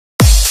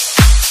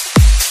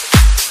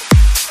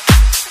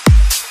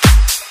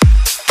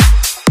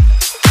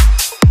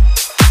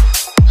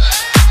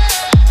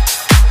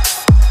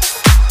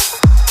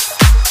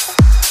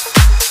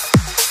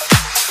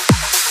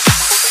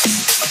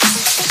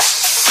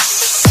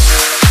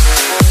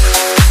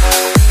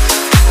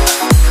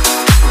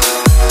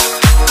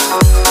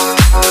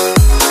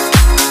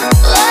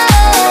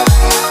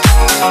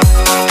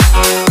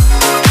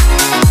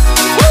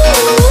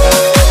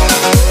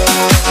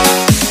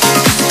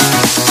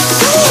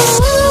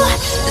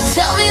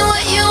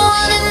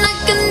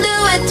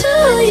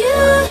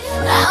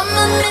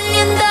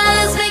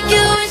$1,000,000 make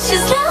your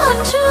wishes come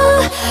true.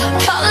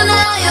 Calling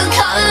out, you're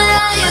calling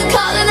out, you're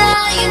calling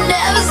out. You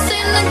never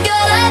seen a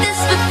girl like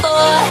this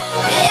before.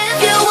 If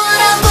you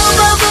wanna put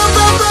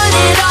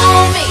it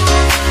on me,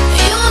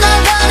 you're not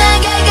gonna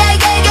get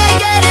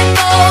it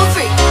for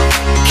free.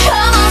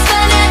 Come on,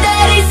 spend that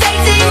dirty,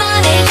 sexy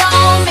money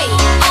on me,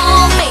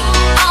 on me,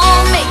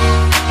 on me.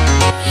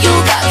 You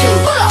got to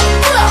pull up.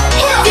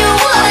 If you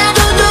wanna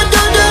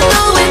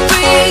do it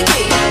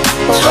freaky,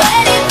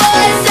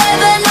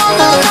 24/7, no,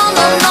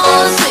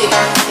 see.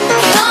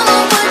 Come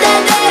on, put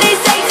that dirty,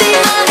 sexy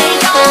money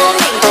on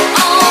me,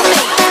 on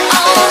me,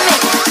 on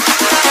me.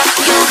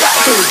 You got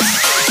to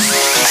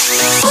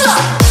pull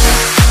up.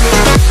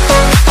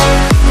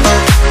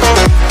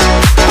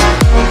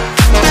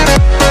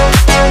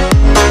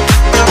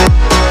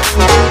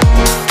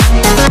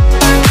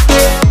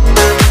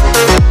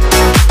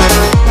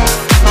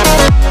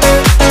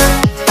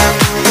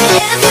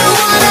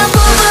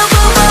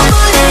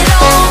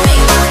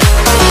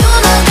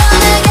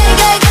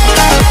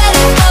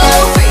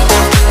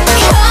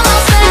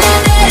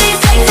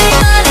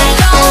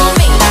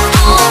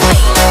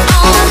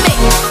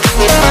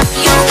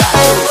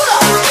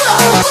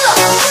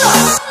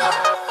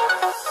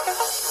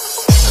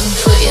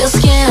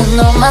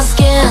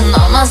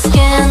 On my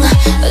skin,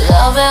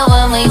 love it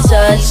when we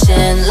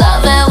touchin',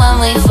 love it when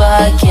we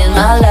fucking,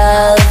 my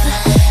love,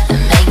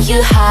 make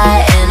you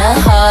high in a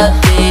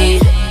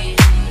heartbeat,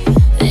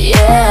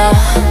 yeah.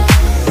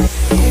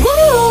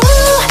 Woo,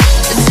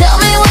 tell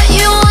me what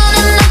you want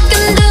and I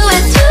can do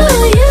it to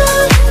you.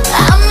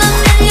 I'm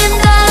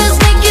 $1,000,000,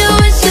 make your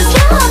wishes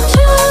come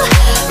true.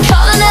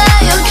 Calling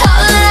out, you're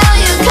calling out,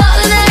 you're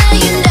calling out.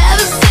 You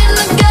never seen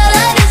a girl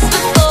like this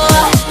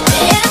before.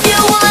 If you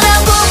wanna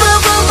put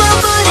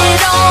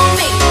it on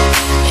me,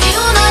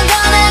 you're not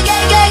gonna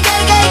get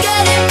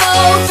it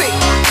for free.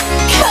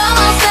 Come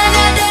on, spend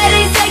that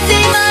dirty,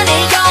 sexy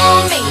money on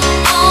me,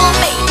 on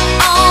me,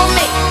 on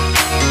me.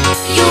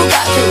 You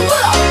got to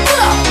pull up.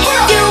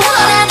 If you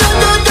wanna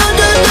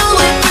do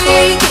it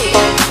freaky,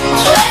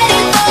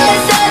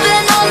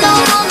 24/7,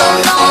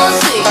 no,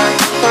 see.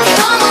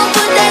 Come on,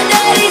 put that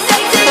dirty,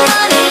 sexy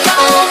money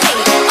on me,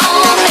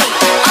 on me,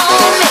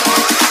 on me.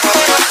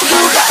 You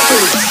got to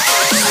pull up.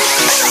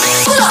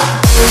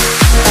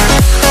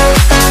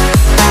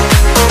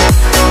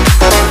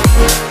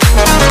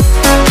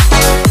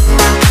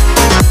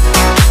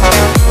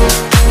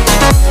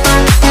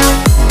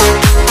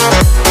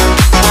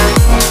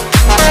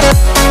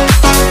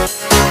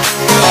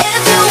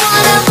 If you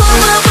wanna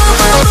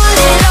put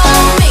it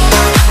on me,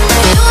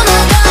 you're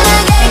not gonna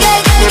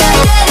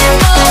get it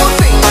for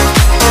free.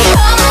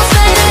 Come on,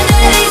 spend that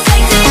dirty,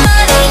 sexy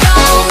money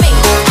on me,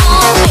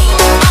 on me,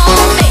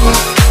 on me.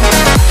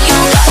 You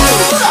got to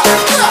pull up.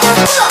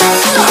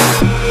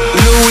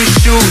 Louis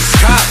shoes,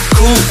 cop,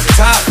 cool,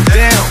 top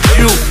down,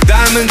 you,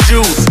 diamond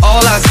juice,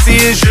 all I see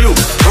is you,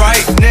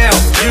 right now,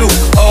 you,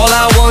 all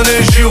I want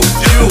is you,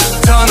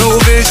 tunnel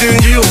vision,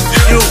 you,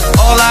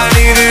 all I